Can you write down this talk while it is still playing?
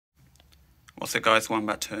What's up guys, welcome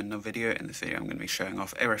back to another video. In this video I'm going to be showing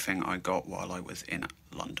off everything I got while I was in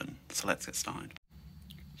London. So let's get started.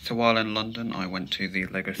 So while in London I went to the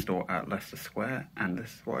Lego store at Leicester Square and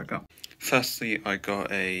this is what I got. Firstly I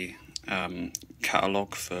got a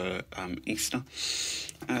catalogue for Easter.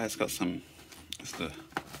 It's got some of the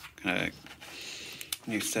kind of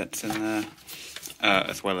new sets in there.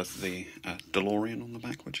 As well as the DeLorean on the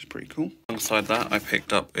back, which is pretty cool. Alongside that, I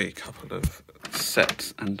picked up a couple of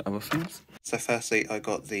sets and other things. So firstly, I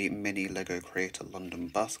got the mini Lego Creator London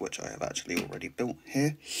bus, which I have actually already built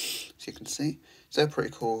here, as you can see. So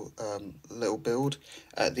pretty cool little build.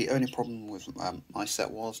 The only problem with my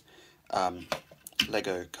set was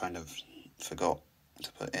Lego kind of forgot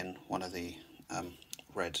to put in one of the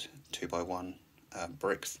red 2x1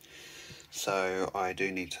 bricks. So I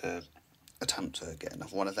do need to attempt to get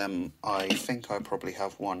another one of them. I think I probably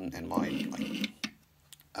have one in my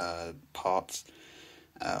parts.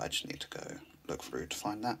 I just need to go look through to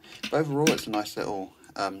find that. But overall, it's a nice little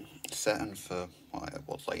set, and for what it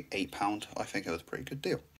was, like £8, I think it was a pretty good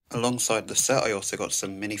deal. Alongside the set, I also got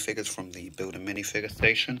some minifigures from the Build a Minifigure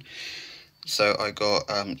station. So I got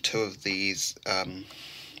two of these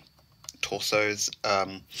torsos,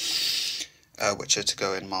 which are to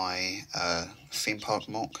go in my theme park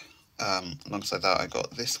mock. Alongside that I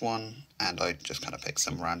got this one, and I just kind of picked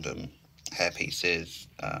some random hair pieces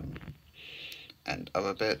and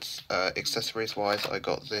other bits. Accessories wise, I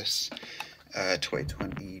got this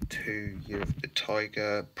 2022 Year of the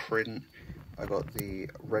Tiger print. I got the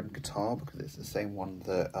red guitar because it's the same one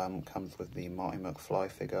that comes with the Marty McFly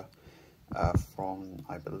figure from,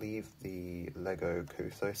 I believe, the Lego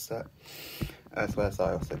Kuso set. As well as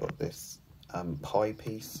I also got this pie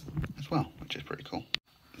piece as well, which is pretty cool.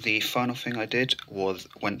 The final thing I did was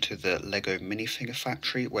went to the Lego minifigure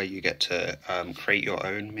factory, where you get to create your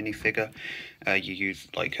own minifigure. You use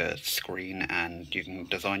like a screen and you can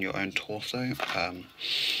design your own torso,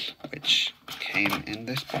 which came in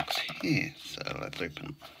this box here. So let's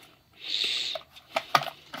open it.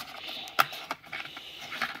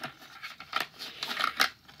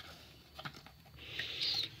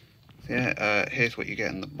 So yeah, here's what you get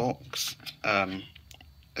in the box.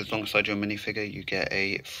 Alongside your minifigure, you get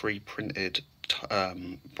a free printed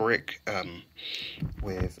brick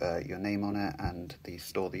with your name on it and the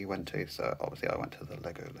store that you went to. So obviously I went to the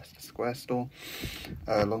Lego Leicester Square store.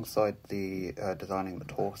 Alongside the designing the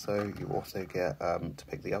torso, you also get to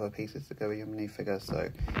pick the other pieces to go with your minifigure. So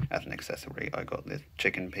as an accessory, I got this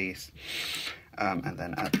chicken piece. And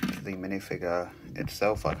then at the minifigure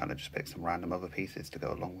itself, I kind of just picked some random other pieces to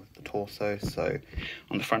go along with the torso. So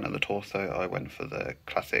on the front of the torso, I went for the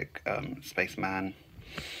classic Spaceman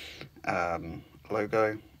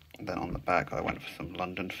logo. And then on the back, I went for some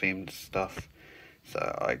London themed stuff. So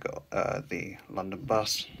I got the London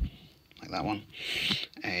bus, like that one,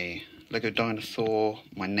 a Lego dinosaur,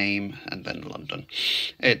 my name, and then London.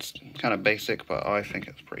 It's kind of basic, but I think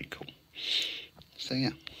it's pretty cool. So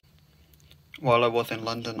yeah. While I was in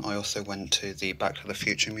London, I also went to the Back to the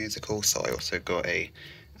Future musical, so I also got a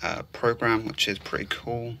programme, which is pretty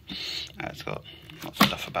cool. It's got lots of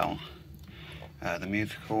stuff about the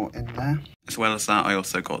musical in there. As well as that, I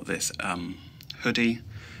also got this hoodie,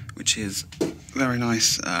 which is very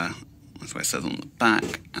nice. That's what it says on the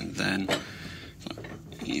back, and then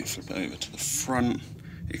you flip it over to the front.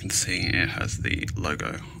 You can see it has the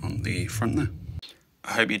logo on the front there.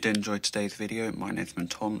 I hope you did enjoy today's video. My name's been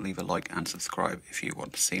Tom. Leave a like and subscribe if you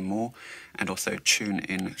want to see more. And also tune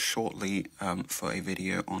in shortly for a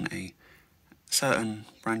video on a certain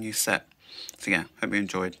brand new set. So yeah, hope you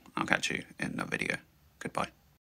enjoyed. I'll catch you in another video. Goodbye.